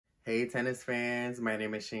Hey tennis fans, my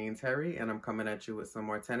name is Shane Terry and I'm coming at you with some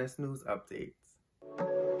more tennis news updates.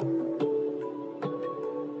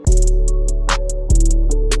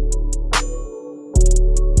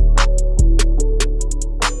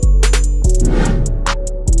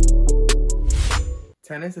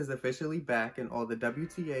 Tennis is officially back and all the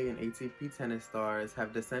WTA and ATP tennis stars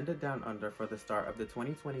have descended down under for the start of the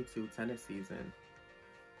 2022 tennis season.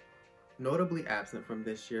 Notably absent from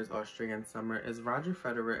this year's Australian summer is Roger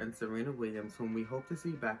Federer and Serena Williams, whom we hope to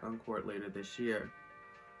see back on court later this year.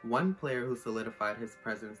 One player who solidified his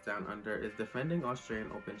presence down under is defending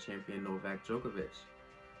Australian Open champion Novak Djokovic.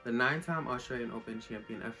 The 9-time Australian Open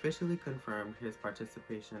champion officially confirmed his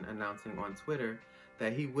participation, announcing on Twitter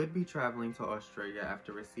that he would be traveling to Australia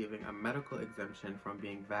after receiving a medical exemption from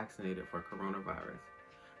being vaccinated for coronavirus.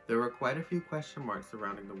 There were quite a few question marks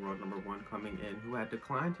surrounding the world number one coming in, who had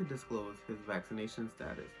declined to disclose his vaccination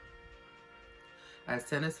status. As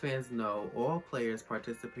tennis fans know, all players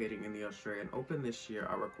participating in the Australian Open this year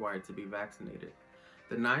are required to be vaccinated.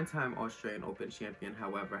 The 9-time Australian Open champion,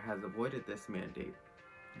 however, has avoided this mandate.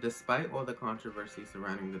 Despite all the controversy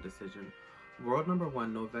surrounding the decision, world number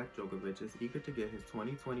one Novak Djokovic is eager to get his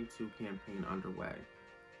 2022 campaign underway.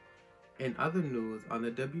 In other news, on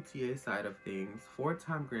the WTA side of things,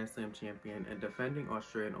 4-time Grand Slam champion and defending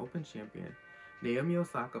Australian Open champion Naomi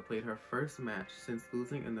Osaka played her first match since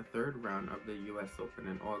losing in the third round of the US Open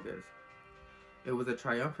in August. It was a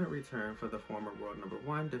triumphant return for the former world number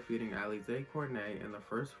one, defeating Alize Cornet in the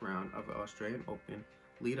first round of the Australian Open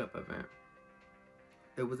lead-up event.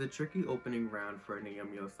 It was a tricky opening round for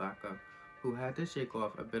Naomi Osaka, who had to shake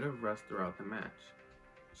off a bit of rust throughout the match.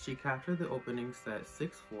 She captured the opening set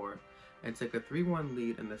 6-4 and took a 3-1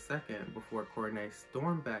 lead in the second before Cornet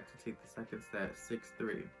stormed back to take the second set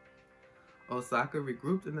 6-3. Osaka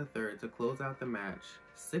regrouped in the third to close out the match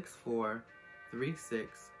 6-4, 3-6,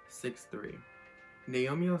 6-3.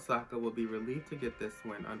 Naomi Osaka will be relieved to get this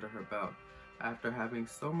win under her belt after having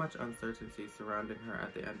so much uncertainty surrounding her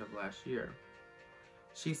at the end of last year.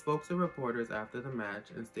 She spoke to reporters after the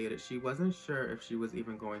match and stated she wasn't sure if she was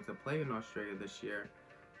even going to play in Australia this year.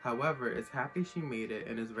 However, is happy she made it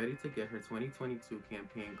and is ready to get her 2022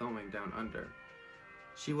 campaign going down under.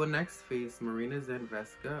 She will next face Marina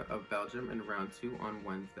Zandveska of Belgium in round 2 on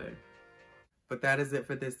Wednesday. But that is it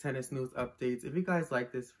for this tennis news updates. If you guys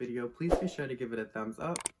like this video, please be sure to give it a thumbs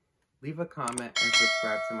up, leave a comment, and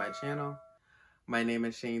subscribe to my channel. My name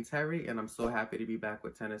is Shane Terry, and I'm so happy to be back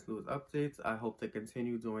with tennis news updates. I hope to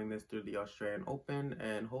continue doing this through the Australian Open,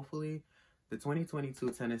 and hopefully the 2022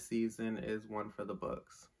 tennis season is one for the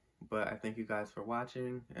books. But I thank you guys for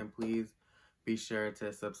watching, and please be sure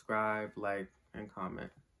to subscribe, like, and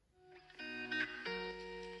comment.